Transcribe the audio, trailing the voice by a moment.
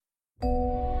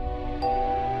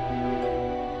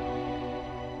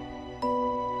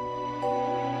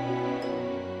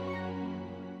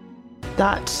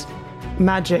that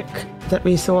magic that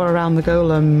we saw around the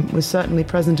golem was certainly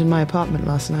present in my apartment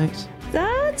last night.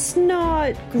 That's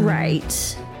not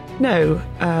great. No,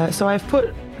 so I've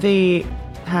put the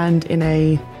hand in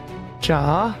a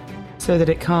jar so that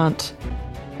it can't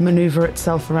maneuver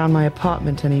itself around my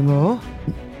apartment anymore.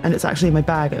 And it's actually in my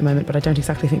bag at the moment, but I don't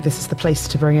exactly think this is the place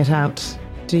to bring it out.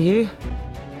 Do you?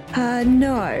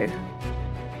 No.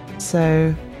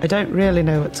 So I don't really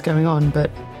know what's going on, but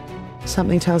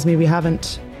something tells me we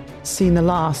haven't seen the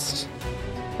last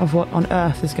of what on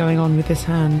earth is going on with this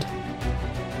hand.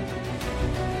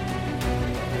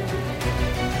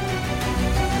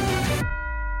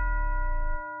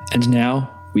 And now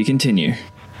we continue.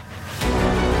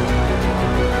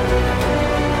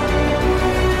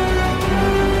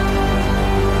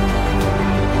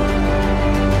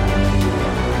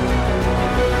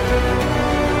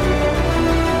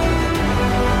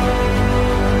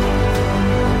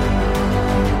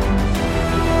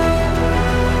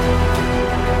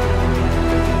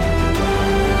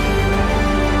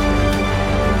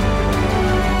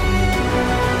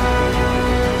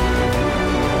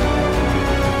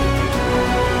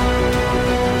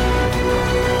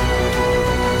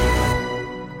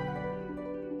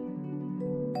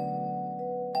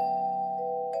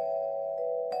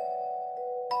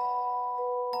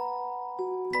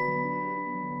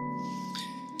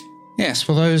 Yes,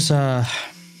 well,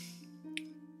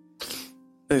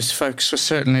 those folks were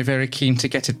certainly very keen to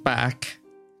get it back.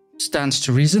 Stands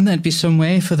to reason there'd be some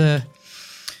way for the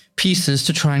pieces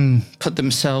to try and put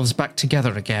themselves back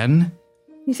together again.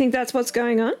 You think that's what's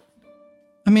going on?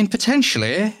 I mean,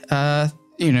 potentially.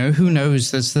 Who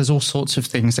knows? There's all sorts of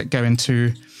things that go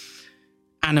into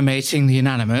animating the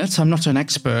inanimate. I'm not an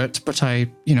expert, but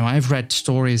I've read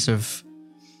stories of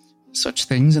such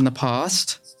things in the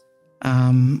past.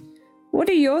 What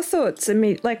are your thoughts,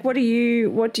 Amit? Like, what do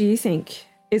you think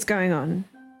is going on?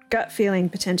 Gut feeling,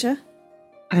 Potentia?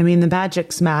 I mean, the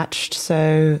magic's matched,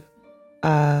 so...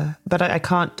 but I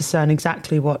can't discern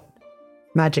exactly what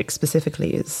magic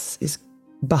specifically is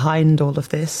behind all of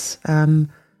this.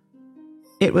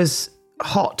 It was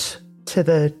hot to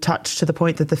the touch, to the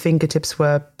point that the fingertips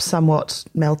were somewhat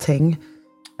melting,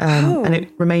 and it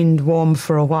remained warm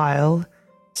for a while.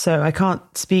 So I can't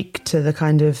speak to the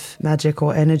kind of magic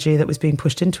or energy that was being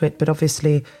pushed into it, but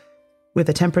obviously with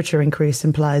a temperature increase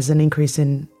implies an increase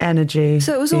in energy.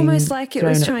 So it was almost like it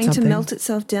was trying to melt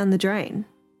itself down the drain.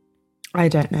 I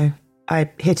don't know. I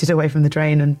hit it away from the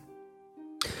drain and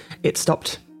it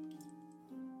stopped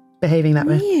behaving that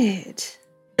way. Weird.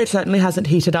 It certainly hasn't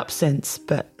heated up since,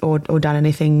 but or done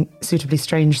anything suitably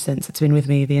strange since. It's been with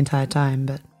me the entire time,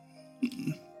 but...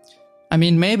 I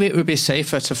mean, maybe it would be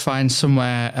safer to find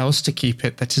somewhere else to keep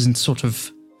it that isn't sort of,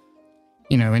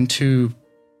 in too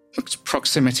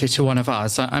proximity to one of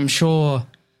ours. I'm sure,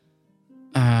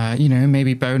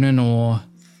 maybe Bonin or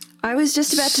I was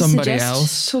just about to somebody suggest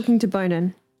else. Talking to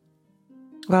Bonin.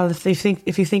 Well, if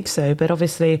you think so, but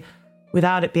obviously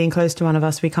without it being close to one of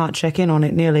us, we can't check in on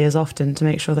it nearly as often to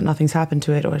make sure that nothing's happened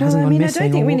to it or it hasn't gone missing. I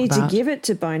don't think we need to give it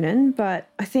to Bonin, but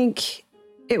I think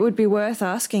it would be worth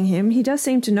asking him. He does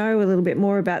seem to know a little bit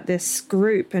more about this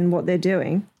group and what they're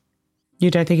doing. You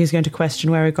don't think he's going to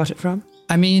question where he got it from?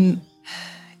 I mean...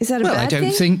 Is that a bad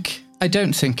thing? I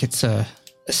don't think it's a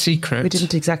secret. We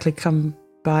didn't exactly come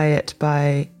by it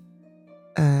by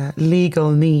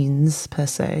legal means, per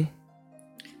se.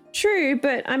 True,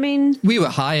 but I mean... We were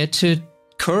hired to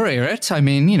courier it. I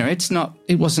mean,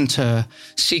 it wasn't a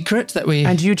secret that we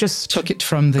and you just took it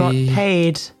from got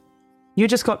paid. You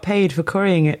just got paid for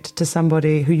couriering it to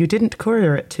somebody who you didn't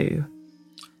courier it to.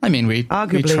 I mean, we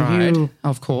tried, you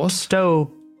of course.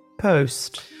 Stole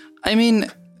post. I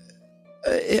mean,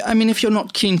 if you're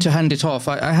not keen to hand it off,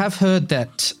 I have heard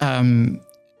that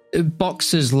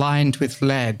boxes lined with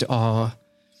lead are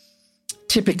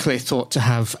typically thought to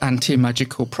have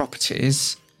anti-magical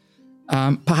properties.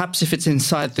 Perhaps if it's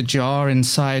inside the jar,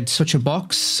 inside such a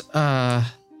box,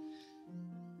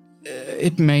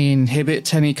 it may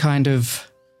inhibit any kind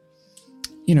of,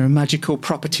 magical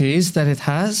properties that it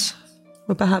has.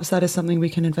 Well, perhaps that is something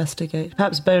we can investigate.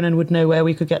 Perhaps Bonin would know where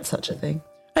we could get such a thing.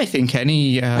 I think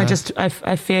any...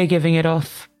 I fear giving it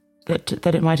off,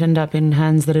 that it might end up in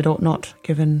hands that it ought not,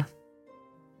 given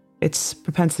its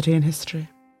propensity in history.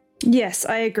 Yes,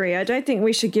 I agree. I don't think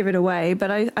we should give it away, but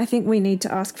I think we need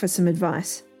to ask for some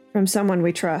advice from someone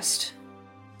we trust.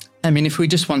 I mean, if we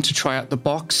just want to try out the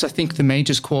box, I think the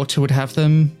Mage's Quarter would have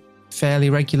them fairly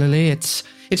regularly. It's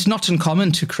not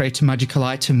uncommon to create a magical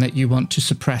item that you want to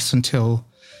suppress until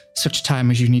such time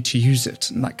as you need to use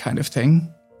it and that kind of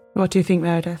thing. What do you think,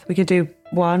 Meredith? We could do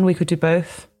one, we could do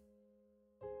both.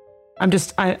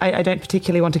 I don't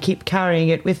particularly want to keep carrying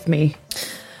it with me,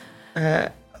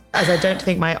 as I don't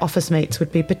think my office mates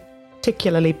would be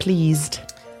particularly pleased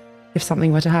if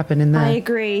something were to happen in there. I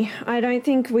agree. I don't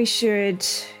think we should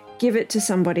give it to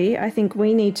somebody. I think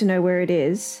we need to know where it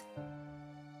is.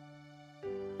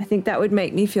 I think that would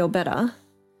make me feel better.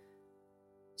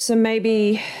 So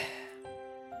maybe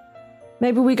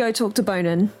we go talk to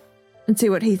Bonin and see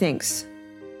what he thinks.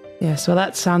 Yes, well,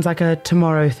 that sounds like a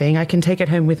tomorrow thing. I can take it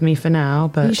home with me for now,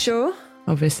 but You sure?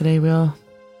 obviously we'll...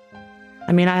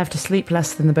 I mean, I have to sleep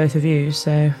less than the both of you,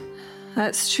 so...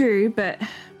 That's true, but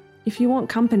if you want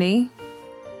company...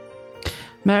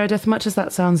 Meredith, much as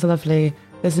that sounds lovely,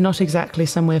 there's not exactly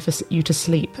somewhere for you to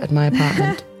sleep at my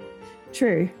apartment.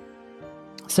 True.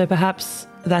 So perhaps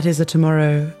that is a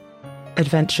tomorrow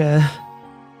adventure,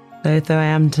 though I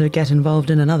am to get involved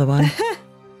in another one.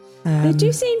 They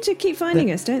do seem to keep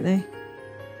finding us, don't they?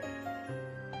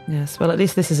 Yes, well, at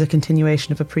least this is a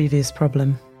continuation of a previous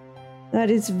problem.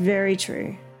 That is very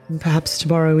true. And perhaps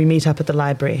tomorrow we meet up at the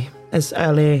library as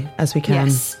early as we can.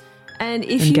 Yes. And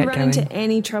if and you get run going. into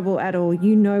any trouble at all,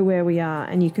 you know where we are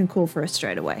and you can call for us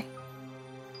straight away.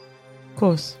 Of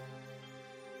course.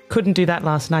 Couldn't do that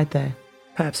last night, though.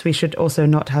 Perhaps we should also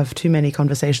not have too many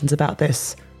conversations about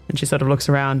this. And she sort of looks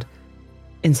around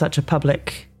in such a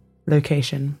public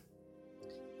location.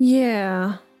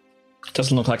 Yeah. It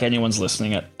doesn't look like anyone's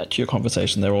listening at your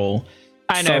conversation. They're all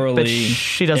I know, thoroughly but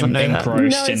she doesn't know that.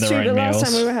 engrossed No, in it's their true. own The last meals.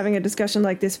 time we were having a discussion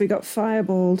like this, we got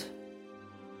fireballed.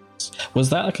 Was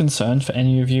that a concern for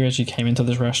any of you as you came into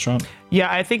this restaurant?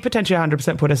 Yeah, I think potentially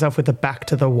 100% put herself with the back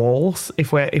to the walls.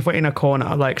 If we're in a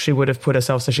corner, like she would have put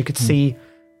herself so she could see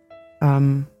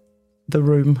the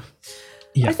room.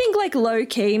 Yeah. I think like low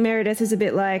key, Meredith is a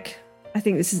bit like, I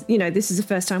think this is the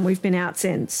first time we've been out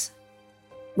since.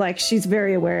 Like she's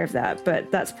very aware of that, but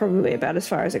that's probably about as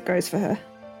far as it goes for her.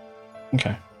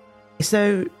 Okay.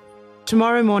 So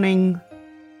tomorrow morning,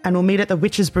 and we'll meet at the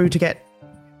Witch's Brew to get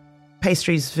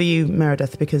pastries for you,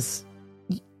 Meredith, because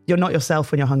you're not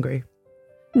yourself when you're hungry.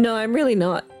 No, I'm really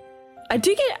not. I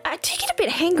do get a bit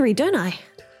hangry, don't I?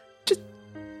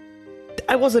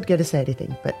 I wasn't going to say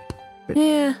anything, but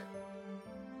Yeah.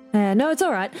 No, it's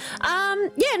all right.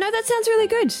 Yeah, no, that sounds really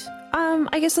good.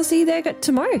 I guess I'll see you there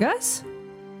tomorrow, guys.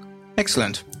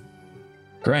 Excellent.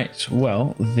 Great.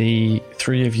 Well, the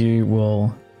three of you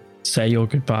will say your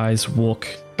goodbyes, walk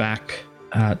back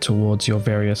towards your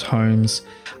various homes.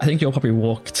 I think you'll probably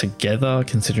walk together,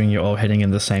 considering you're all heading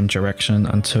in the same direction,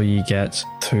 until you get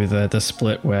to the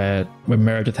split where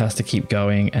Meredith has to keep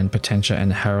going and Potentia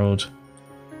and Harold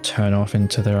turn off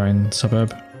into their own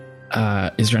suburb.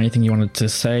 Is there anything you wanted to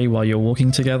say while you're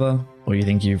walking together? Or you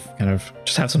think you've kind of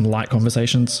just have some light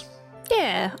conversations?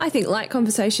 Yeah, I think light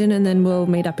conversation and then we'll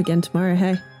meet up again tomorrow,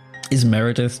 hey? Is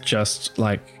Meredith just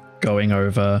like going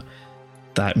over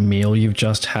that meal you've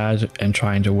just had and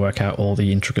trying to work out all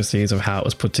the intricacies of how it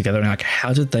was put together? And like,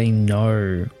 how did they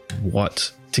know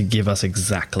what to give us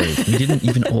exactly? We didn't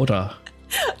even order.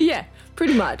 Yeah,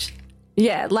 pretty much.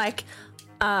 Yeah, like,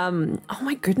 oh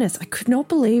my goodness, I could not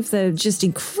believe they're just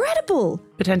incredible.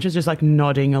 Potential's just like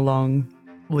nodding along,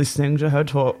 listening to her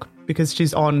talk, because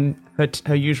she's on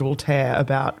her usual tear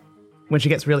about when she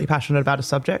gets really passionate about a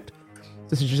subject.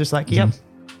 So she's just like, yep,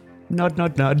 nod,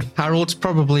 nod, nod. Harold's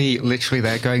probably literally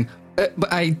there going,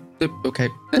 but I, okay,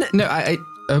 no,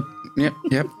 yep,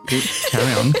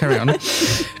 carry on.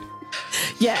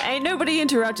 Yeah, ain't nobody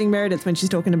interrupting Meredith when she's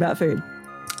talking about food.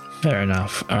 Fair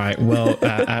enough. All right. Well,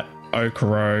 at Oak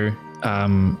Row,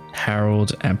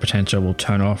 Harold and Potentia will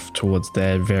turn off towards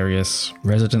their various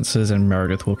residences, and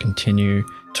Meredith will continue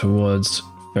towards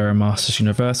Ferromasters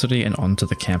University and onto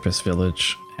the campus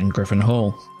village and Griffin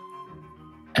Hall.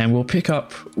 And we'll pick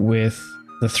up with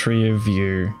the three of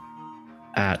you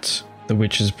at the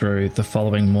Witch's Brew the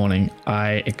following morning.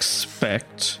 I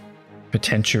expect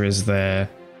Potentia is there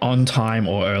on time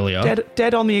or earlier.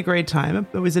 Dead on the agreed time.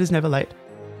 The wizard is never late.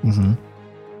 Mm-hmm.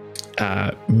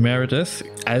 Meredith,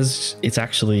 as it's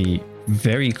actually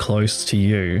very close to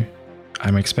you,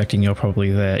 I'm expecting you're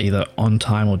probably there either on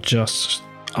time or just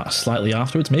slightly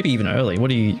afterwards, maybe even early. What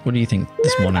do you think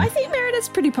this morning? I think Meredith's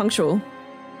pretty punctual.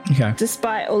 Okay.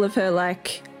 Despite all of her,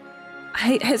 like,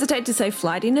 I hesitate to say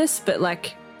flightiness, but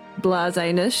like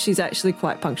blaseness, she's actually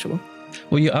quite punctual.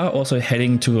 Well, you are also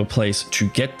heading to a place to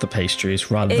get the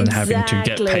pastries rather than having to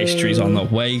get pastries on the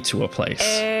way to a place.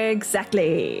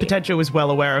 Exactly. Potential was well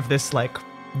aware of this, like,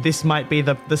 this might be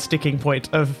the sticking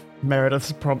point of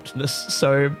Meredith's promptness.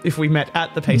 So if we met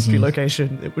at the pastry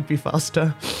location, it would be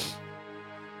faster.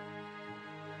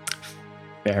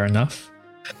 Fair enough.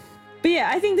 But yeah,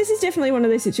 I think this is definitely one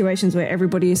of those situations where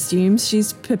everybody assumes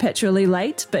she's perpetually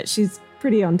late, but she's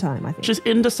pretty on time, I think. She's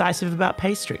indecisive about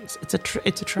pastries. It's a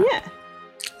trap. Yeah.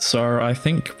 So I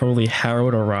think probably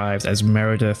Harold arrives as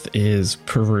Meredith is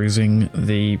perusing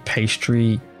the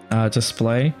pastry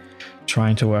display,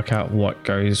 trying to work out what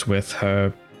goes with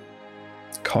her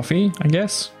coffee, I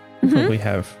guess. Probably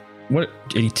have... What,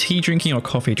 any tea drinking or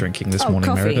coffee drinking this morning,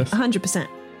 coffee, Meredith? 100%.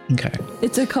 Okay.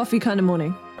 It's a coffee kind of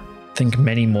morning. I think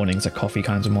many mornings are coffee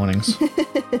kinds of mornings.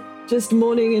 Just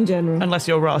morning in general. Unless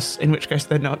you're Ross, in which case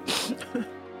they're not.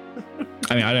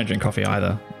 I mean, I don't drink coffee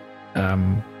either.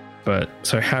 But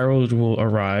so Harold will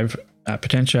arrive.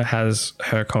 Potentia has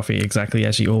her coffee exactly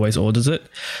as she always orders it,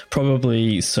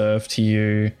 probably served to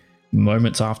you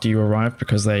moments after you arrive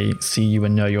because they see you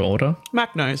and know your order.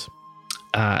 Mac knows.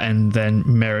 And then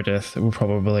Meredith will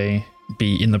probably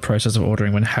be in the process of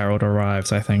ordering when Harold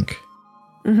arrives, I think.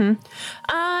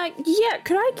 Yeah,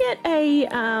 could I get a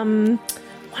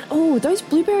those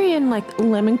blueberry and like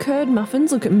lemon curd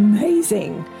muffins look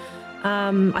amazing.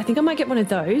 I think I might get one of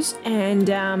those, and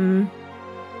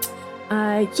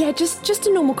just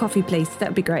a normal coffee, please.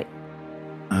 That'd be great.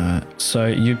 So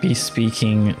you'd be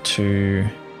speaking to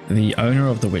the owner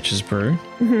of the Witch's Brew,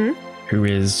 who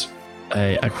is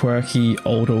a quirky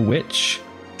older witch.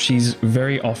 She's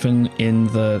very often in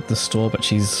the store, but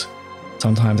she's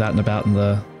sometimes out and about in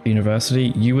the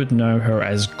university. You would know her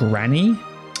as Granny.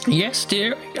 Yes,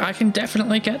 dear, I can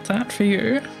definitely get that for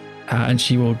you. And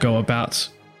she will go about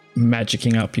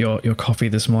magicking up your coffee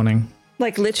this morning.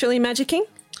 Like literally magicking?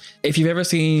 If you've ever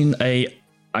seen a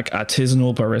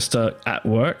artisanal barista at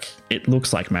work, it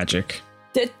looks like magic.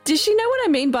 Does she know what I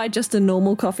mean by just a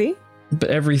normal coffee? But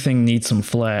everything needs some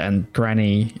flair, and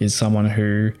Granny is someone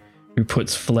who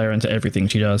puts flair into everything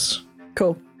she does.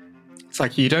 Cool. It's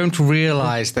like you don't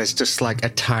realize there's just like a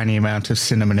tiny amount of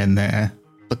cinnamon in there,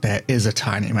 but there is a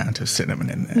tiny amount of cinnamon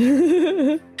in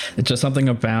there. It's just something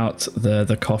about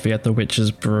the coffee at the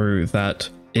Witch's Brew that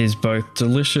is both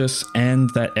delicious and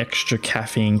that extra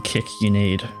caffeine kick you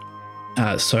need.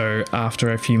 So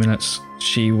after a few minutes,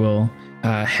 she will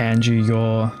hand you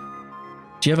your...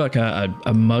 Do you have like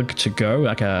a mug to go,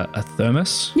 like a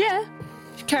thermos? Yeah.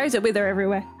 She carries it with her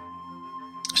everywhere.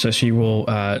 So she will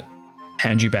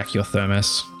hand you back your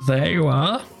thermos. There you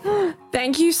are.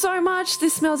 Thank you so much.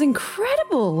 This smells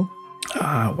incredible.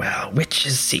 Ah, well,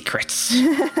 witches' secrets.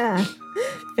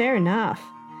 Fair enough.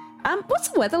 What's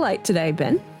the weather like today,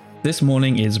 Ben? This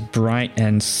morning is bright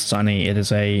and sunny. It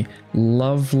is a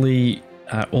lovely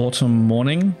autumn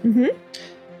morning.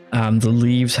 The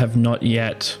leaves have not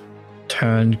yet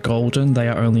turned golden. They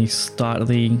are only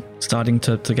starting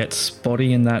to get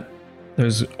spotty in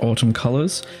those autumn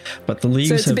colors. But the leaves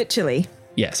So it's a bit chilly.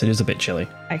 Yes, it is a bit chilly.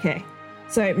 Okay.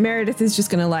 So Meredith is just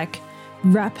going to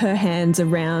wrap her hands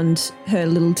around her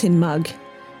little tin mug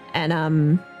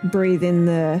and breathe in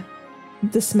the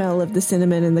smell of the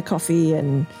cinnamon and the coffee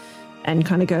and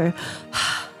kind of go,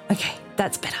 okay,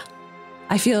 that's better.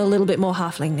 I feel a little bit more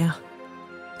halfling now.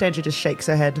 Danger just shakes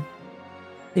her head,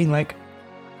 being like,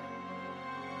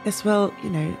 yes, well,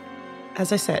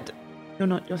 as I said, you're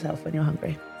not yourself when you're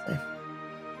hungry, so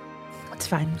it's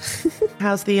fine.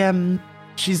 How's the,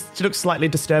 she looks slightly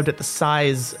disturbed at the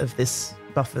size of this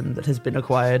muffin that has been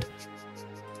acquired.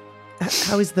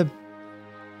 How is the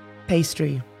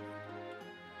pastry?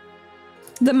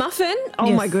 The muffin? Oh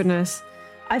Yes. my goodness.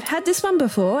 I've had this one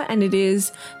before and it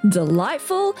is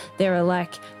delightful. There are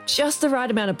just the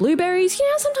right amount of blueberries.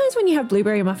 Sometimes when you have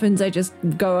blueberry muffins, they just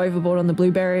go overboard on the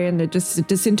blueberry and it just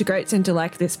disintegrates into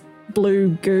this blue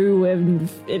goo and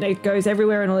it goes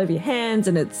everywhere and all over your hands,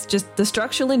 and it's just the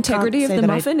structural integrity of the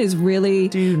muffin is really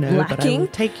lacking. But I will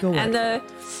take your word. And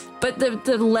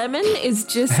the lemon is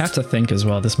just... I have to think as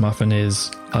well, this muffin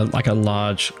is like a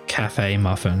large cafe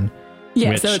muffin. Yeah,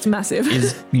 which so it's massive.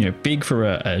 is, big for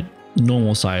a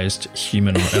normal-sized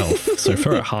human or elf. So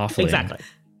for a halfling, Exactly.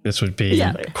 this would be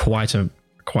quite a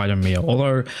meal.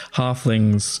 Although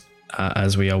halflings,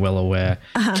 as we are well aware,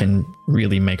 can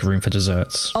really make room for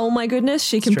desserts. Oh my goodness,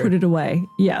 she can put it away.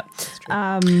 Yeah.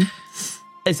 At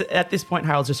this point,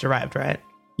 Harold's just arrived, right?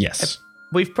 Yes.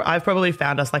 I've probably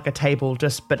found us a table,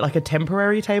 but a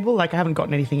temporary table. I haven't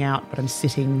gotten anything out, but I'm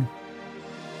sitting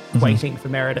waiting for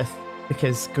Meredith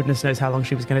because goodness knows how long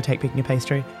she was going to take picking a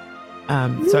pastry.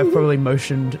 So I've probably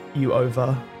motioned you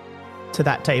over to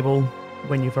that table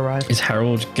when you've arrived. Is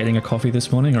Harold getting a coffee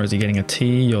this morning, or is he getting a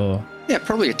tea, or... Yeah,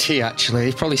 probably a tea, actually.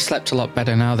 He probably slept a lot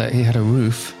better now that he had a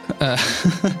roof.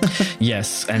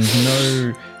 Yes, and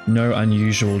no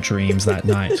unusual dreams that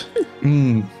night.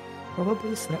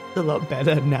 Probably slept a lot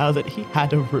better now that he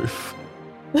had a roof.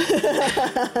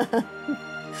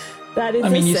 That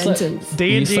is sentence.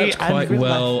 You slept quite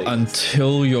well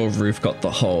until your roof got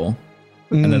the hole,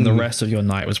 and then the rest of your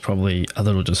night was probably a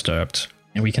little disturbed.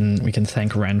 And we can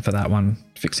thank Ren for that one,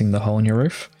 fixing the hole in your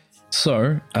roof.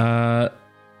 So,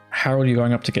 Harold, you're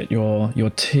going up to get your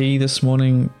tea this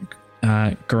morning.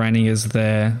 Granny is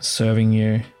there serving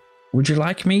you. Would you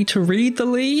like me to read the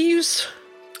leaves?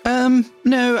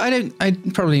 No, I don't. I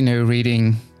probably know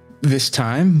reading this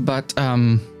time, but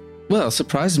well,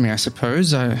 surprise me, I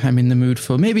suppose. I'm in the mood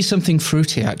for maybe something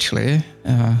fruity, actually.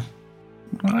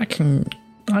 I can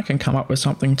come up with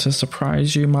something to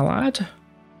surprise you, my lad.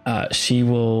 She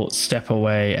will step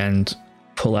away and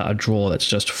pull out a drawer that's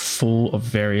just full of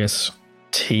various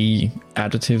tea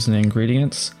additives and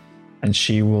ingredients, and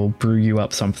she will brew you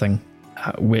up something,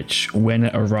 which, when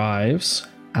it arrives,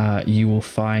 you will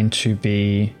find to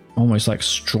be almost like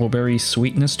strawberry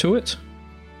sweetness to it.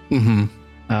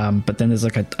 Mm-hmm. But then there's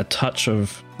like a touch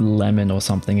of lemon or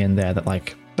something in there that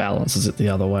like balances it the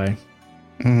other way.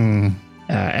 And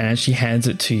as she hands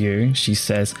it to you, she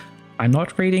says, "I'm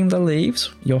not reading the leaves.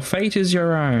 Your fate is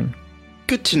your own."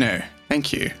 Good to know.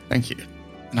 Thank you. And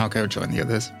I'll go join the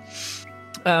others.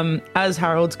 As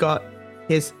Harold's got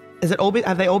his,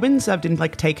 have they all been served in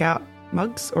like takeout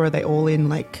mugs, or are they all in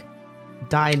like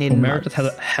dine-in Meredith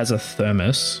mugs? has a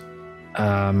thermos.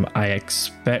 I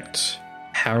expect,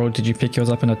 Harold, did you pick yours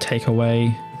up in a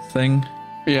takeaway thing?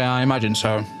 Yeah, I imagine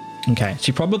so. Okay,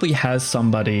 she probably has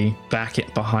somebody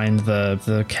behind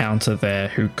the counter there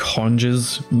who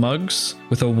conjures mugs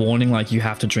with a warning like, you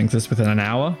have to drink this within an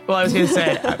hour. Well, I was going to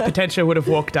say, Potentia would have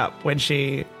walked up when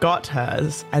she got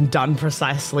hers and done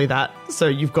precisely that. So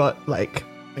you've got like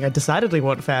I decidedly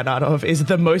want fan art of is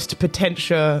the most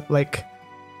Potentia like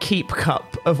keep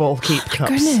cup of all keep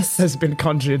cups goodness. has been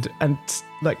conjured and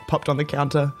like popped on the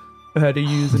counter for her to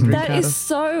use and drink That out is of.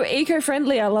 so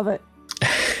eco-friendly. I love it.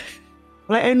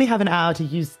 Well, I only have an hour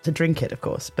to drink it, of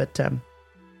course, but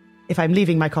if I'm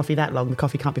leaving my coffee that long, the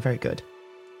coffee can't be very good.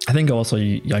 I think also,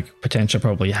 Potentia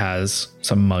probably has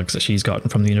some mugs that she's gotten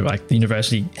from the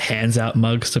university hands out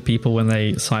mugs to people when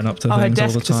they sign up to things all the time. Her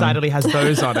desk decidedly has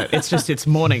those on it. It's just it's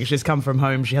morning. She's come from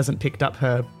home. She hasn't picked up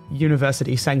her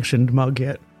university-sanctioned mug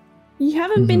yet. You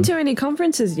haven't been to any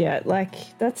conferences yet. Like,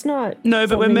 that's not... No,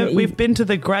 but we've been to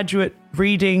the graduate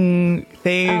reading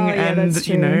thing, and, that's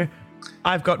you true. know,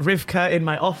 I've got Rivka in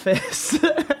my office.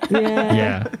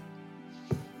 Yeah.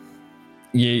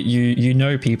 You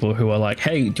know people who are like,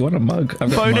 hey, do you want a mug?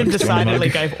 I've got Bonin mugs. Do you want a decidedly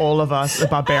mug? gave all of us a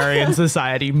Barbarian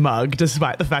Society mug,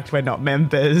 despite the fact we're not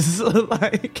members.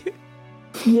 Like,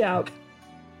 Yeah.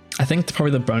 I think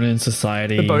probably the Bonin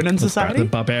Society. The Bonin Society?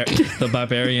 The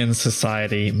Barbarian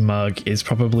Society mug is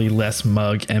probably less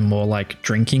mug and more like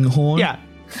drinking horn. yeah.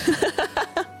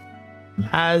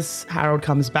 As Harold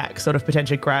comes back, sort of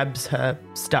Potentia grabs her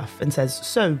stuff and says,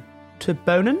 "So, to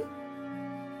Bonin?"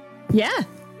 Yeah.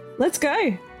 Let's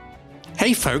go.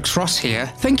 Hey folks, Ross here.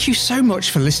 Thank you so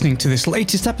much for listening to this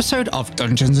latest episode of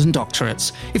Dungeons and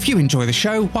Doctorates. If you enjoy the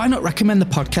show, why not recommend the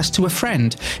podcast to a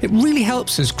friend? It really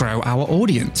helps us grow our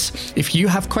audience. If you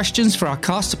have questions for our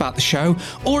cast about the show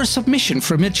or a submission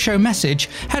for a mid-show message,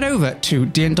 head over to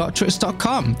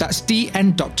dndoctorates.com. That's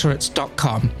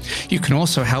dndoctorates.com. You can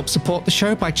also help support the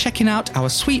show by checking out our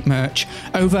sweet merch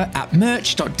over at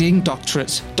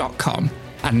merch.dndoctorates.com.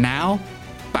 And now,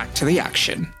 back to the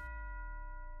action.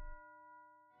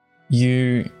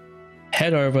 You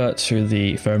head over to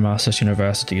the Fermasters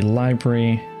University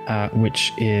Library,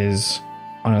 which is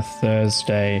on a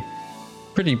Thursday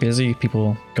pretty busy.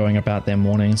 People going about their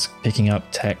mornings, picking up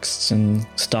texts and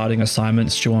starting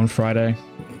assignments due on Friday.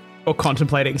 Or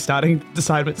contemplating starting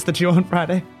assignments that due on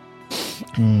Friday.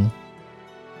 You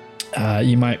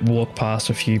might walk past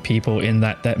a few people in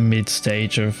that mid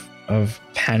stage of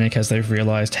panic as they've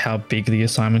realized how big the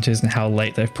assignment is and how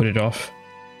late they've put it off.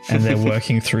 And they're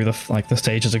working through the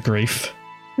stages of grief.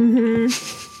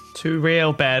 Mm-hmm. Too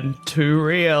real, Ben. Too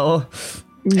real.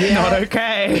 Not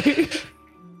okay.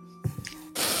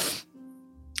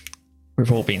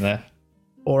 We've all been there.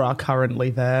 Or are currently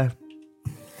there.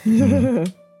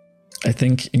 I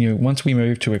think, once we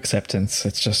move to acceptance,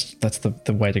 that's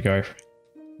the way to go.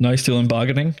 No stealing,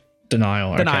 bargaining,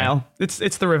 denial. Denial. Okay.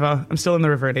 It's the river. I'm still in the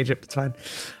river in Egypt. It's fine.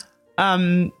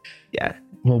 Yeah.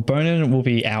 Well, Bonin will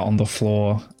be out on the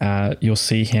floor. You'll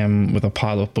see him with a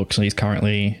pile of books and he's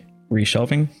currently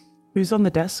reshelving. Who's on the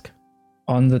desk?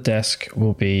 On the desk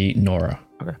will be Nora.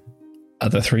 Okay. Are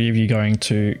the three of you going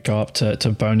to go up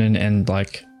to Bonin and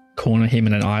corner him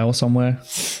in an aisle somewhere?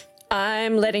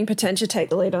 I'm letting Potentia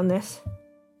take the lead on this.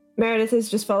 Meredith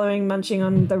is just following, munching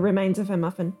on the remains of her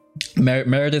muffin.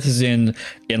 Meredith is in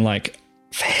head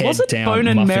Was it down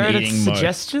Bonin muffin Meredith's eating mode.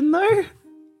 suggestion though?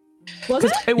 Was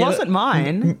it? It wasn't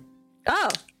mine. Oh,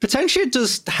 Potentia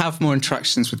does have more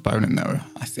interactions with Bonin, though,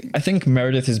 I think. I think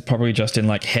Meredith is probably just in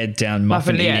like head down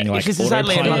muffin Muffin, yeah. eating, like She's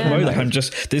sadly in autopilot muffin mode. Like,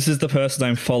 mode. this is the person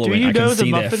I'm following. Do you I can know the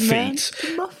see their Muffin Man? feet.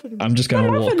 The Muffin Man. I'm just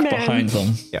going to walk Muffin Man. behind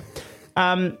them. Yeah.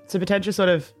 So Potentia sort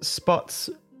of spots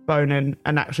Bonin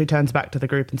and actually turns back to the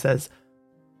group and says,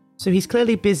 so he's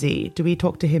clearly busy. Do we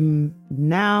talk to him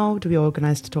now? Do we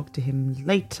organise to talk to him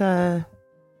later?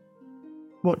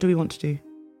 What do we want to do?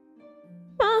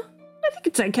 I think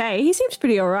it's okay. He seems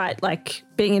pretty all right, like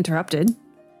being interrupted.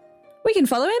 We can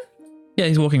follow him. Yeah,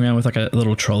 he's walking around with like a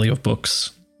little trolley of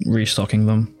books, restocking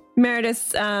them.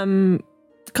 Meredith kind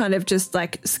of just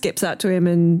like skips out to him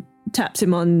and taps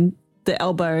him on the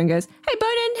elbow and goes, "Hey,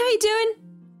 Bonin, how you doing?"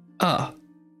 Ah,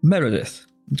 Meredith.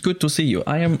 It's good to see you.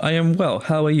 I am well.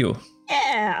 How are you?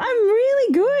 Yeah, I'm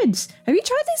really good. Have you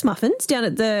tried these muffins down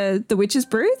at the Witch's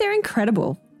Brew? They're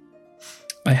incredible.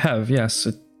 I have, yes.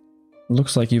 It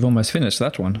looks like you've almost finished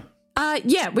that one.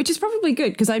 Yeah, which is probably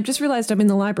good because I've just realised I'm in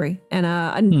the library and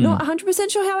I'm not 100%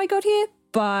 sure how I got here,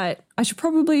 but I should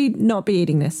probably not be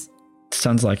eating this.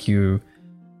 Sounds like you,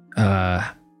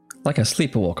 like a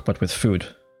sleepwalk, but with food.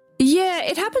 Yeah,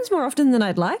 it happens more often than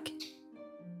I'd like.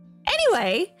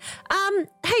 Anyway,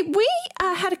 hey, we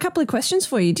had a couple of questions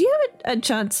for you. Do you have a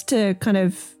chance to kind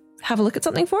of have a look at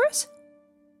something for us?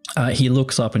 He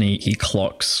looks up and he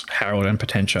clocks Harold and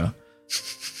Potentia.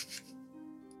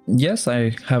 Yes,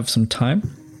 I have some time.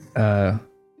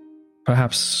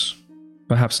 Perhaps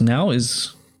now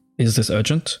is this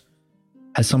urgent?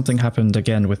 Has something happened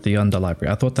again with the underlibrary?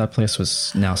 I thought that place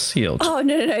was now sealed. Oh,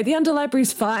 no. The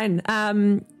underlibrary's fine.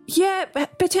 Yeah,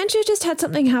 Potentia just had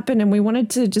something happen and we wanted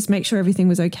to just make sure everything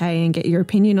was okay and get your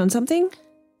opinion on something.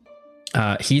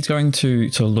 He's going to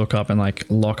look up and like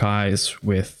lock eyes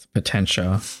with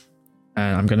Potentia,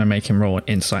 and I'm going to make him roll an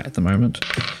insight at the moment.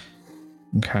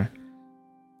 Okay.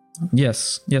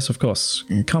 Yes, of course.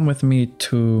 Come with me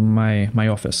to my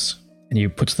office. And he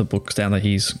puts the books down that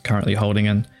he's currently holding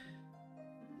in.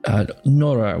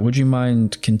 Nora, would you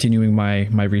mind continuing my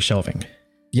reshelving?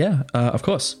 Yeah, of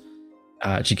course.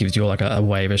 She gives you like a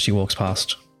wave as she walks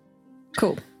past.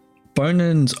 Cool.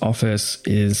 Bonin's office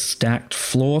is stacked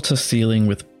floor to ceiling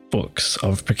with books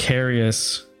of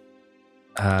precarious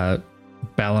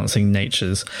balancing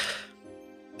natures.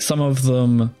 Some of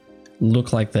them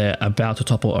look like they're about to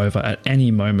topple over at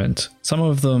any moment. Some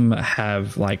of them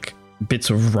have like bits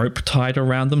of rope tied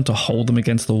around them to hold them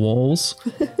against the walls.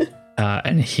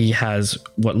 And he has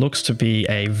what looks to be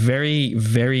a very,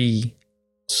 very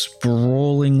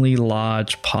sprawlingly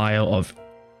large pile of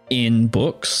in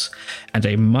books and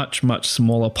a much, much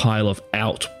smaller pile of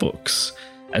out books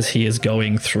as he is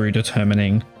going through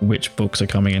determining which books are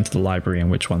coming into the library and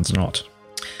which ones not.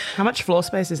 How much floor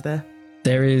space is there?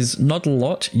 There is not a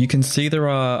lot. You can see there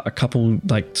are a couple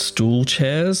like stool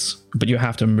chairs, but you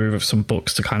have to move some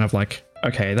books to kind of like,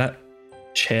 okay, that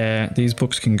chair, these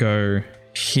books can go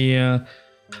here.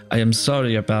 I am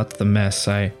sorry about the mess.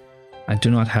 I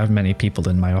do not have many people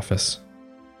in my office.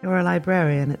 You're a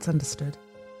librarian, it's understood.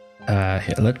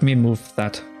 Here, let me move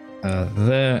that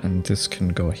there, and this can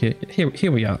go here.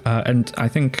 Here we are. And I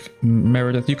think,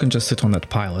 Meredith, you can just sit on that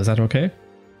pile. Is that okay?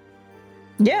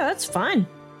 Yeah, that's fine.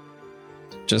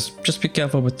 Just be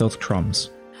careful with those crumbs.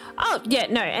 Oh, yeah,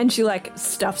 no. And she like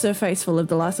stuffs her face full of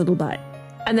the last little bite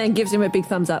and then gives him a big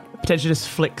thumbs up. Potentia just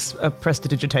flicks a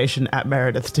prestidigitation at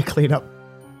Meredith to clean up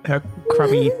her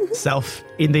crummy self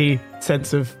in the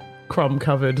sense of crumb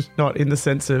covered, not in the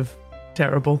sense of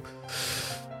terrible.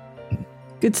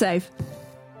 Good save.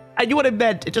 I knew what it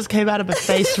meant. It just came out of my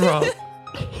face wrong.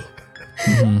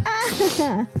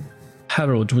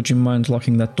 Harold, would you mind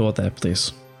locking that door there,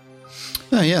 please?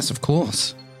 Oh, yes, of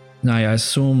course. Now, I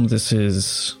assume this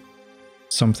is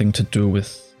something to do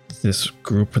with this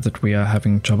group that we are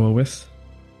having trouble with.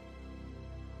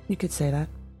 You could say that.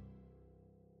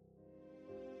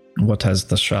 What has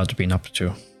the Shroud been up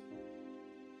to?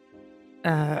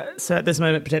 So at this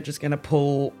moment, Potentia's going to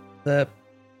pull the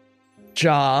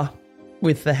jar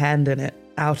with the hand in it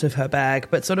out of her bag,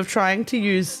 but sort of trying to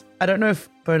use, I don't know if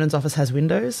Bonin's office has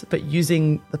windows, but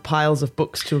using the piles of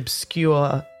books to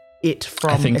obscure it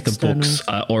from I think external... the books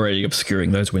are already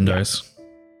obscuring those windows. Yeah.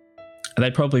 And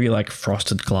they'd probably be like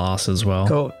frosted glass as well.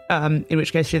 Cool. In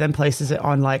which case she then places it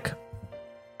on like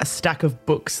a stack of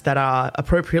books that are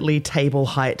appropriately table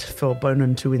height for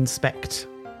Bonin to inspect.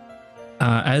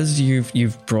 As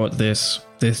you've brought this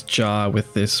jar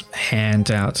with this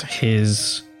hand out,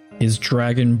 his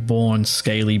dragonborn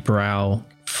scaly brow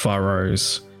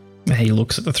furrows. He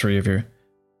looks at the three of you.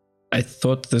 I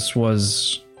thought this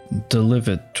was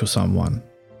delivered to someone.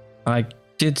 I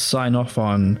did sign off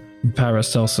on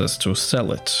Paracelsus to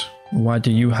sell it. Why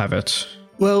do you have it?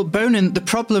 Well, Bonin, the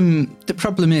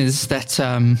problem is that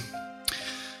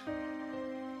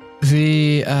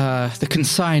the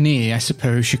consignee, I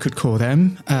suppose you could call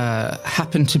them,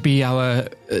 happened to be our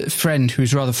friend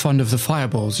who's rather fond of the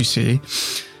fireballs, you see.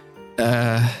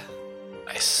 I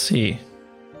see.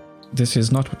 This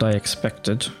is not what I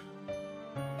expected.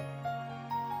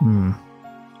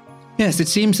 Yes, it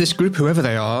seems this group, whoever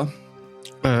they are,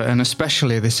 and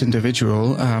especially this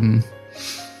individual,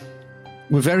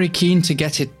 were very keen to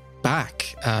get it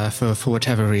back for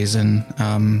whatever reason.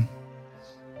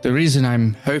 The reason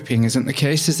I'm hoping isn't the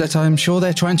case is that I'm sure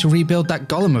they're trying to rebuild that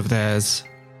golem of theirs.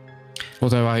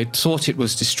 Although I thought it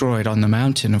was destroyed on the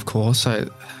mountain, of course.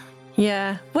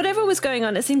 Yeah, whatever was going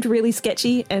on, it seemed really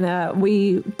sketchy, and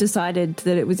we decided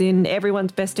that it was in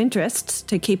everyone's best interests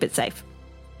to keep it safe.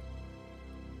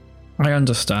 I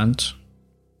understand.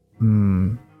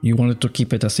 You wanted to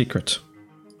keep it a secret.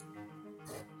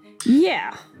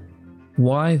 Yeah.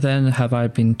 Why then have I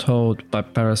been told by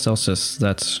Paracelsus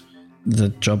that the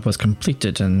job was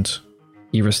completed and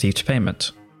he received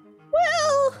payment?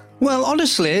 Well,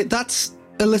 honestly, that's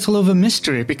a little of a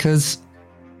mystery because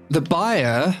the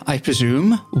buyer, I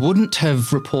presume, wouldn't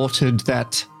have reported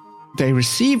that they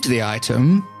received the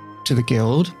item to the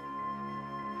guild.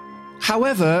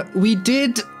 However, we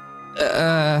did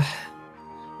a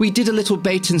little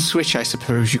bait and switch, I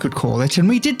suppose you could call it, and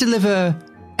we did deliver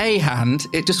a hand.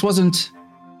 It just wasn't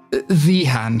the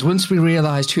hand. Once we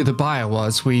realized who the buyer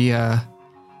was, well,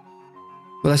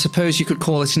 I suppose you could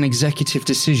call it an executive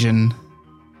decision.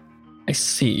 I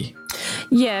see.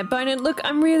 Yeah, Bonin, look,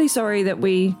 I'm really sorry that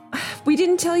we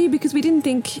didn't tell you because we didn't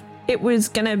think it was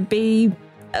going to be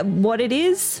what it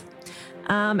is.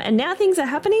 And now things are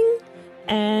happening,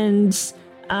 and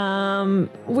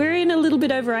we're in a little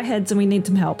bit over our heads and we need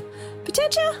some help.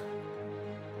 Potentia?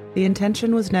 The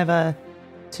intention was never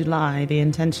to lie. The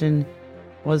intention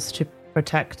was to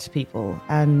protect people.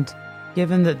 And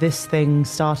given that this thing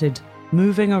started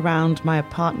moving around my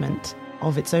apartment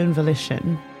of its own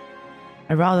volition,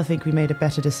 I rather think we made a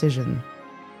better decision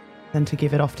than to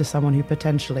give it off to someone who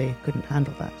potentially couldn't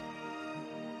handle that.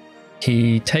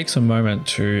 He takes a moment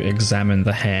to examine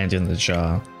the hand in the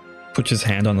jar, puts his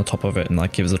hand on the top of it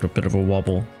and gives it a bit of a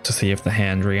wobble to see if the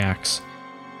hand reacts.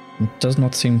 It does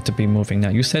not seem to be moving now.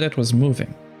 You said it was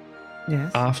moving.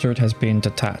 Yes. After it has been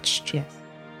detached. Yes.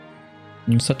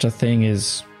 And such a thing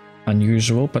is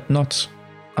unusual, but not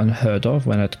unheard of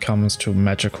when it comes to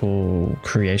magical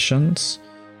creations.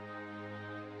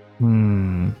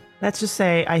 Let's just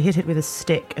say I hit it with a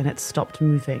stick and it stopped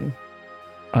moving.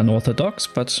 Unorthodox,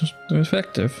 but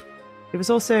effective. It was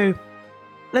also,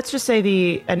 let's just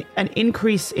say an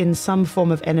increase in some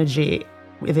form of energy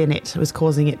within it was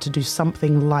causing it to do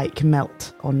something like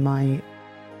melt on my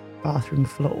bathroom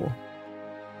floor.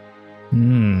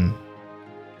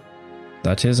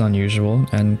 That is unusual,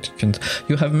 and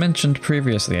you have mentioned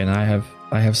previously, and I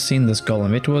have seen this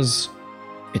golem.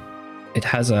 It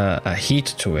has a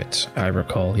heat to it, I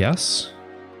recall, yes?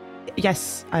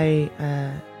 Yes,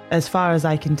 as far as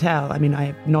I can tell, I mean, I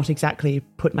have not exactly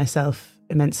put myself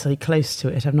immensely close to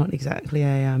it. I'm not exactly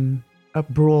a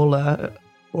brawler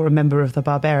or a member of the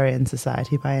Barbarian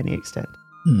Society by any extent.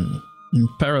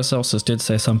 Paracelsus did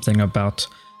say something about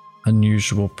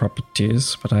unusual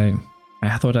properties, but I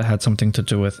thought it had something to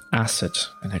do with acid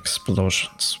and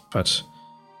explosions, but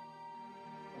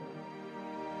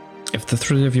if the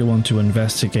three of you want to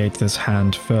investigate this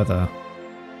hand further,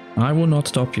 I will not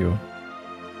stop you.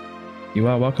 You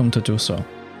are welcome to do so.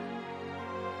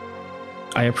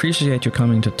 I appreciate you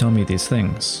coming to tell me these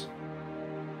things.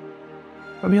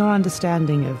 From your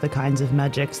understanding of the kinds of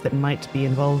magics that might be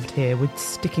involved here, would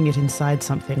sticking it inside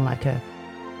something like a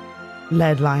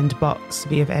lead-lined box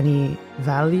be of any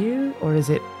value, or is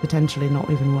it potentially not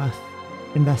even worth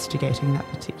investigating that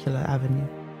particular avenue?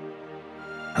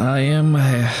 I am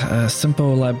a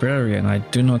simple librarian. I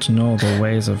do not know the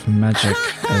ways of magic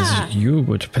as you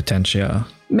would, Potentia.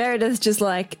 Meredith just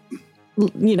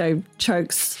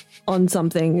chokes on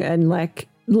something and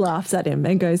laughs at him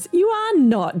and goes, "You are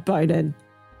not Bonin."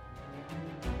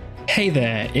 Hey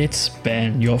there, it's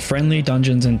Ben, your friendly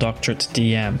Dungeons & Doctorates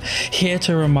DM, here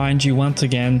to remind you once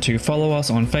again to follow us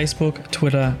on Facebook,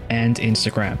 Twitter, and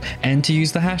Instagram, and to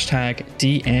use the hashtag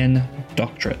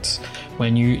DNDoctorates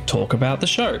when you talk about the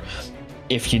show.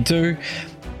 If you do,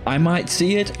 I might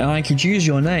see it and I could use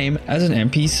your name as an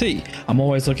NPC. I'm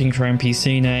always looking for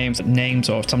NPC names. Names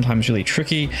are sometimes really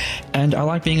tricky, and I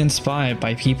like being inspired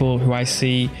by people who I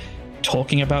see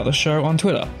talking about the show on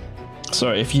Twitter.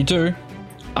 So if you do,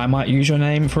 I might use your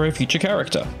name for a future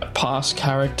character. Past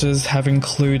characters have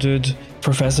included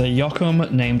Professor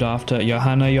Jochum, named after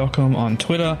Johanna Jochum on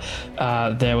Twitter.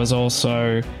 There was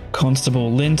also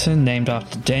Constable Linton, named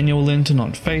after Daniel Linton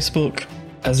on Facebook,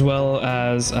 as well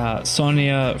as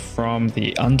Sonia from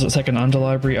the second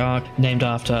Underlibrary arc, named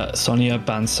after Sonia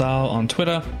Bansal on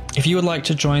Twitter. If you would like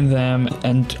to join them,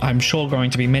 and I'm sure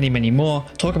going to be many, many more,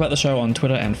 talk about the show on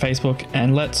Twitter and Facebook,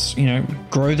 and let's,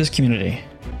 grow this community.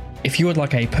 If you would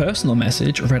like a personal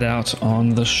message read out on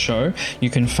the show,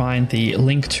 you can find the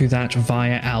link to that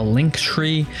via our link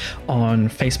tree on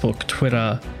Facebook,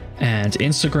 Twitter, and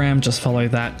Instagram. Just follow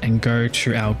that and go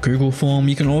to our Google form.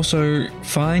 You can also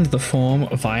find the form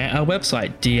via our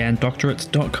website,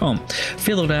 dndoctorates.com.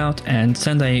 Fill it out and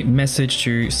send a message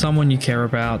to someone you care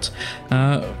about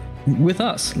with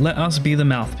us. Let us be the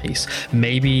mouthpiece.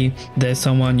 Maybe there's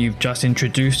someone you've just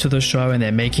introduced to the show and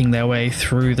they're making their way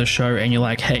through the show and you're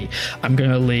like, hey, I'm going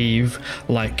to leave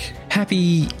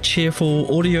happy,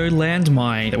 cheerful audio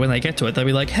landmine. When they get to it, they'll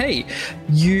be like, hey,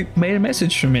 you made a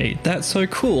message for me. That's so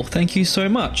cool. Thank you so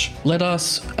much. Let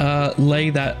us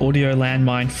lay that audio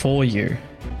landmine for you.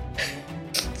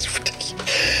 It's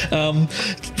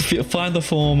ridiculous. Find the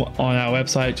form on our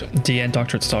website,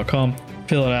 dndoctorates.com.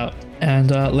 Fill it out.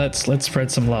 And let's spread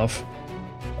some love.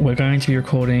 We're going to be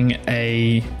recording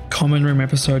a Common Room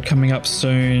episode coming up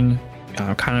soon.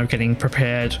 Kind of getting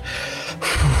prepared.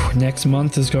 Next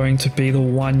month is going to be the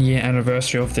 1 year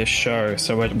anniversary of this show.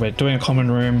 So we're doing a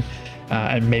Common Room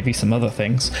and maybe some other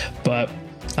things. But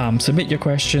submit your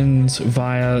questions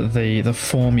via the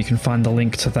form. You can find the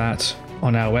link to that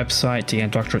on our website,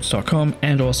 dndoctorates.com,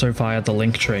 and also via the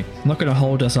link tree. I'm not going to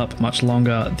hold us up much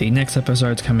longer. The next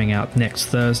episode's coming out next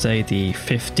Thursday, the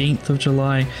 15th of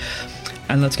July.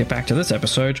 And let's get back to this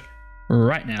episode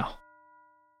right now.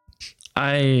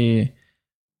 I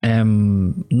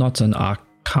am not an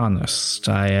arcanist.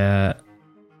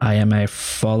 I am a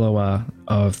follower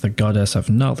of the goddess of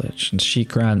knowledge, and she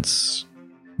grants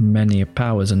many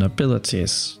powers and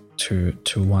abilities to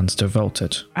one's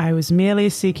devoted. I was merely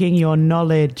seeking your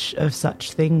knowledge of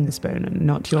such things, Bonin,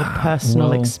 not your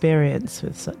personal experience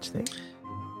with such things.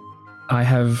 I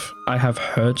have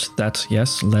heard that,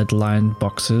 yes, lead-lined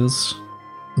boxes,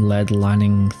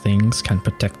 lead-lining things can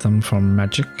protect them from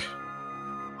magic.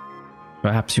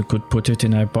 Perhaps you could put it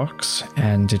in a box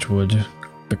and it would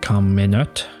become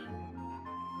inert.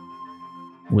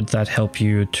 Would that help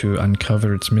you to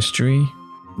uncover its mystery?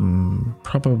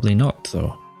 Probably not,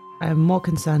 though. I am more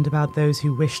concerned about those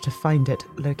who wish to find it,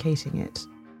 locating it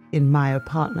in my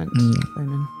apartment,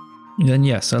 Bonin. Then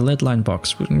yes, a lead-lined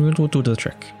box will do the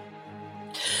trick.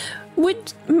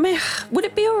 Would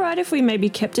it be all right if we maybe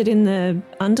kept it in the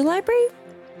Underlibrary?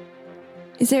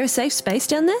 Is there a safe space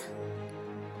down there?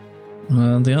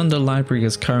 The Underlibrary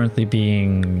is currently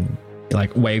being,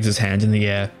 waves his hand in the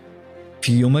air,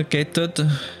 fumigated,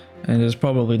 and is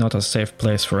probably not a safe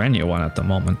place for anyone at the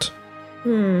moment.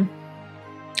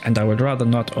 And I would rather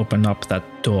not open up that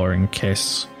door in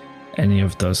case any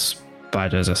of those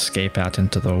spiders escape out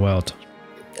into the world.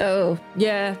 Oh,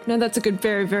 yeah. No, that's a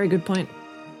very, very good point.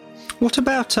 What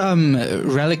about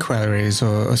reliquaries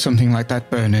or something like that,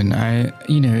 Bonin?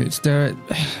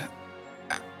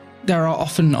 There are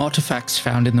often artifacts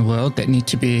found in the world that need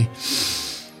to be,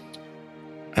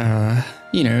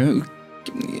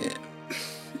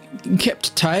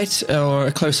 kept tight or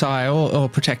a close eye or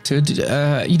protected.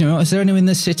 Is there anyone in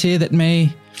the city that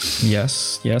may...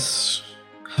 Yes. The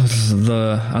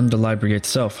Underlibrary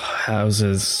itself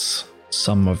houses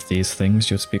some of these things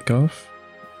you speak of.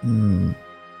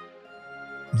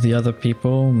 The other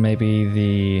people, maybe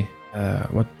the...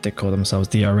 what they call themselves,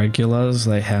 the irregulars,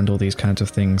 they handle these kinds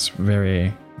of things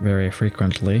very, very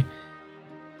frequently.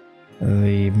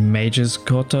 The Mage's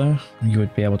Quarter, you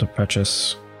would be able to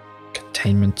purchase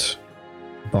containment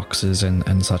boxes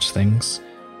and such things.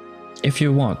 If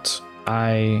you want,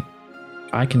 I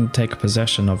can take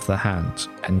possession of the hand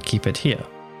and keep it here.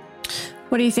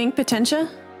 What do you think, Potentia?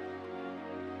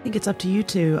 I think it's up to you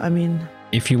two. I mean...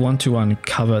 If you want to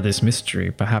uncover this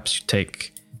mystery, perhaps you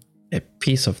take a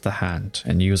piece of the hand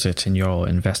and use it in your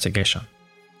investigation.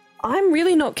 I'm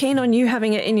really not keen on you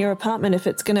having it in your apartment if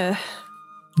it's going to,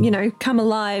 come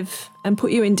alive and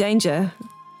put you in danger.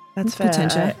 That's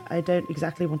fair. I don't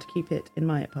exactly want to keep it in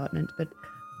my apartment, but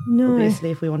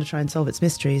obviously if we want to try and solve its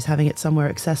mysteries, having it somewhere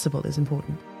accessible is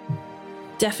important.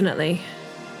 Definitely.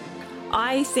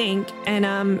 I think,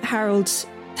 and Harold,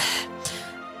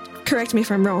 correct me if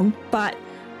I'm wrong, but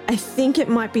I think it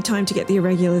might be time to get the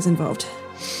irregulars involved.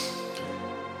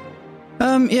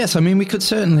 Yes, I mean, we could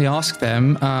certainly ask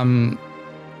them.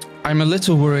 I'm a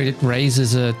little worried it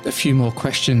raises a few more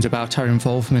questions about our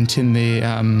involvement in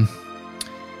the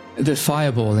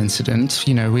fireball incident.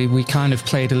 You know, we kind of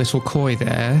played a little coy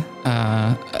there,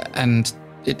 and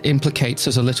it implicates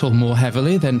us a little more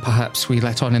heavily than perhaps we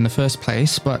let on in the first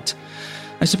place. But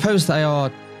I suppose they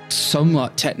are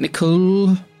somewhat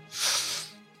technical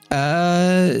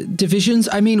divisions.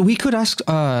 I mean, we could ask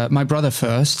my brother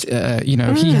first. He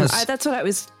has. That's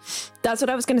what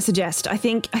I was going to suggest. I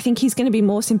think he's going to be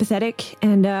more sympathetic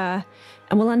and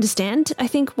will understand. I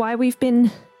think why we've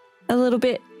been a little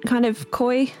bit kind of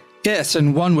coy. Yes,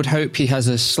 and one would hope he has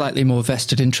a slightly more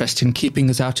vested interest in keeping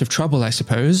us out of trouble, I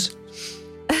suppose.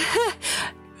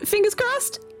 Fingers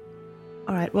crossed.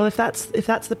 All right. Well, if that's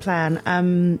the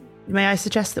plan, may I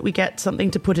suggest that we get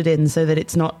something to put it in so that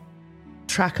it's not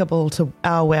trackable to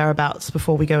our whereabouts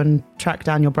before we go and track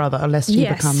down your brother, unless you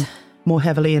become more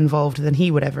heavily involved than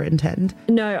he would ever intend.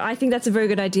 No, I think that's a very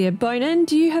good idea. Bonan,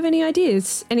 do you have any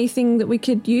ideas? Anything that we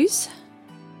could use?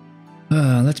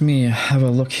 Let me have a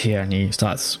look here. And he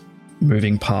starts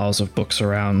moving piles of books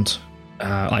around,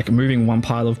 like moving one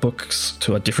pile of books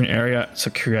to a different area to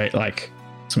create like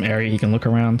some area he can look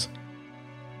around.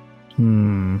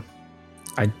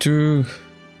 I do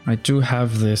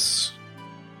have this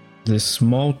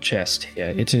small chest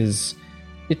here. It is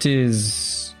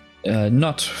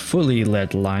not fully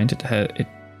lead lined. It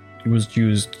was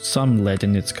used some lead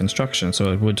in its construction,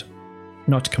 so it would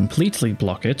not completely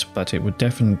block it, but it would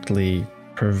definitely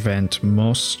prevent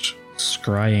most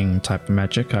scrying type of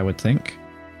magic, I would think.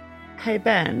 Hey,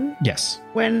 Ben. Yes.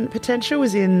 When Potentia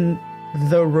was in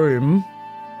the room,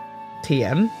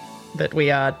 TM, that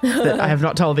I have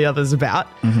not told the others about,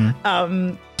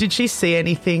 did she see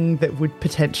anything that would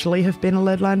potentially have been a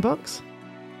lead line box?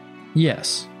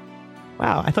 Yes.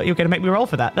 Wow, I thought you were going to make me roll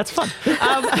for that. That's fun.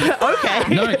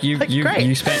 Okay. No,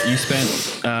 you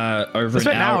spent over an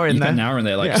hour in there. Spent an hour in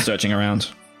there, searching around.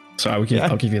 So I'll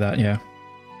give you that. Yeah.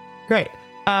 Great.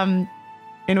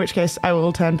 In which case, I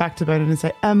will turn back to Bonan and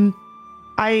say,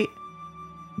 I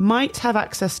might have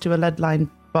access to a lead line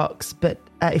box, but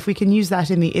if we can use that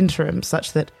in the interim,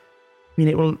 such that,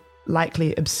 it will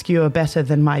likely obscure better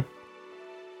than my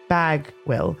bag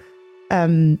will,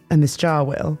 and this jar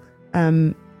will.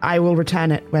 I will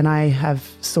return it when I have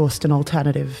sourced an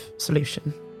alternative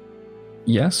solution.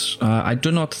 Yes, I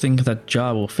do not think that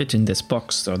jar will fit in this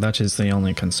box, though. That is the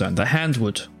only concern. The hand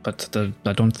would, but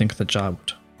I don't think the jar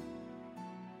would.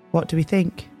 What do we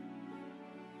think?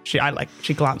 She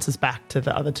glances back to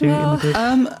the other two in the group.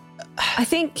 I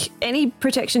think any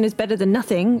protection is better than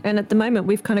nothing, and at the moment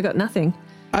we've kind of got nothing.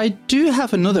 I do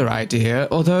have another idea,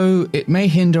 although it may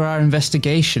hinder our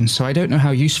investigation, so I don't know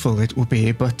how useful it will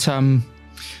be, but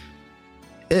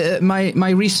my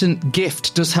recent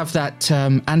gift does have that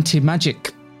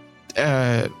anti-magic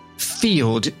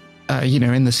field,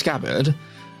 in the scabbard.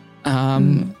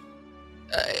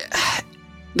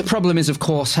 The problem is, of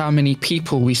course, how many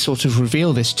people we sort of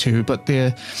reveal this to, but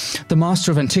the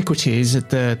Master of Antiquities at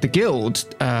the guild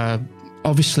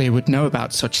obviously would know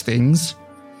about such things.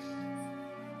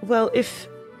 Well,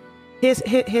 here's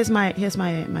my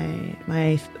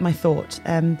thought.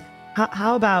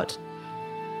 How about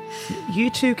you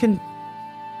two can,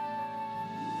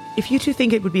 if you two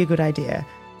think it would be a good idea,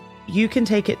 you can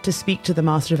take it to speak to the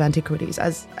Master of Antiquities,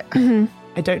 as I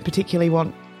don't particularly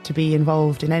want to be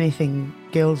involved in anything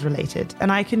guild related,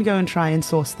 and I can go and try and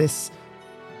source this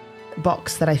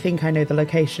box that I think I know the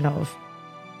location of,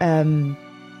 and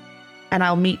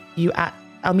I'll meet you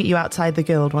outside the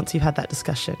guild once you've had that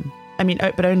discussion.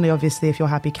 But only obviously if you're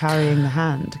happy carrying the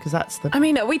hand, because that's the.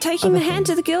 Are we taking the hand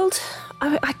to the guild?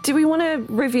 Do we want to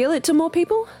reveal it to more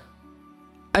people?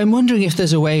 I'm wondering if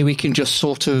there's a way we can just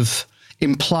sort of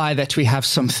imply that we have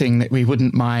something that we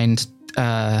wouldn't mind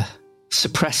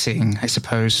suppressing, I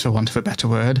suppose, for want of a better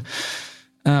word,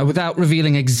 without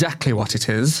revealing exactly what it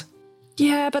is.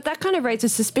 Yeah, but that kind of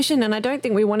raises suspicion, and I don't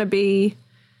think we want to be.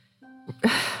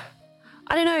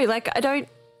 I don't know, I don't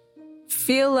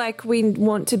feel like we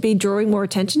want to be drawing more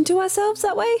attention to ourselves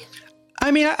that way.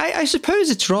 I suppose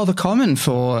it's rather common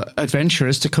for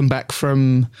adventurers to come back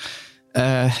from,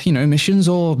 missions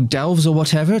or delves or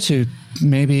whatever to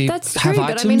maybe That's have true,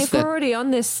 items. But if we're already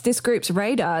on this group's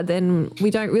radar, then we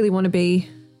don't really want to be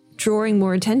drawing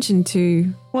more attention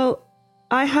to. Well,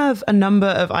 I have a number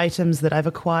of items that I've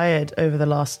acquired over the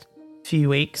last few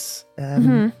weeks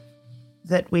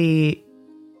that we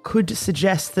could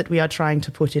suggest that we are trying to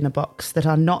put in a box that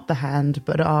are not the hand,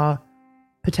 but are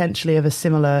potentially of a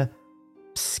similar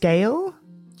scale.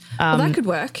 Well, that could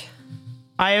work.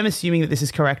 I am assuming that this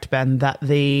is correct, Ben, that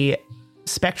the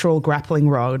spectral grappling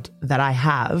rod that I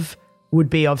have would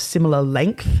be of similar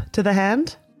length to the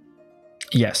hand.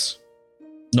 Yes.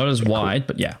 Not as wide,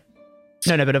 but yeah.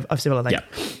 No, but of similar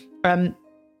length. Yeah.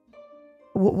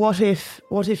 What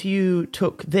if you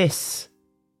took this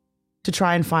to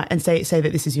try and find and say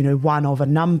that this is, you know, one of a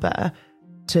number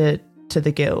to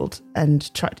the guild,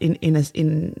 and try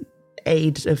in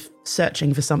aid of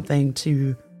searching for something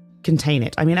to contain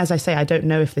it. I mean, as I say, I don't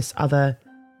know if this other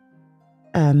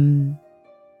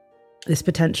this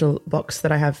potential box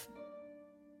that I have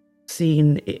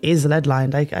seen is lead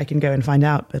lined. I can go and find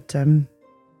out, but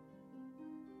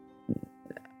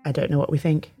I don't know what we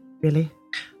think, really.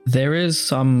 There is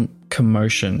some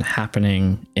commotion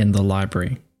happening in the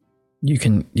library. You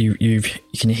can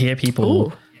hear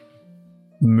people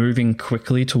moving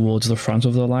quickly towards the front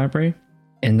of the library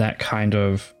in that kind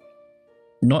of,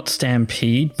 not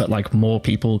stampede, but like more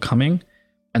people coming.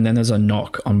 And then there's a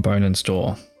knock on Bonan's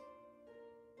door.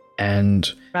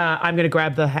 And I'm going to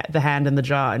grab the hand in the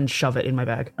jar and shove it in my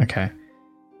bag. Okay.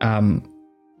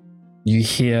 You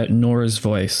hear Nora's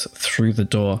voice through the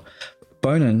door.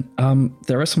 Bonan,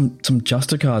 there are some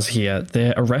Justicars here.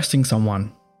 They're arresting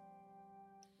someone.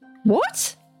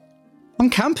 What? On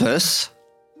campus?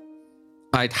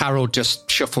 Harold just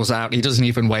shuffles out. He doesn't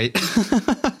even wait.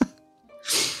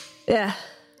 Yeah.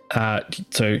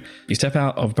 So you step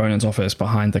out of Bonan's office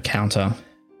behind the counter,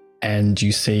 and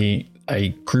you see a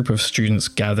group of students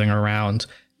gathering around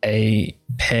a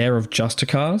pair of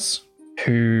Justicars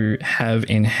who have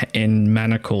in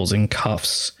manacles, in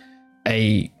cuffs,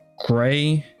 a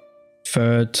grey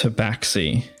furred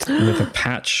tabaxi with a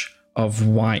patch of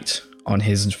white on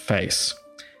his face,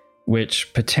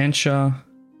 which Potentia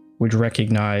would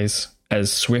recognize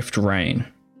as Swift Rain.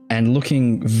 And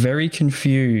looking very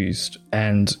confused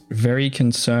and very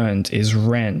concerned is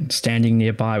Ren, standing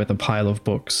nearby with a pile of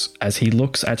books as he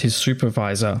looks at his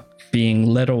supervisor being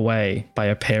led away by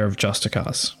a pair of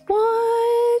Justicars.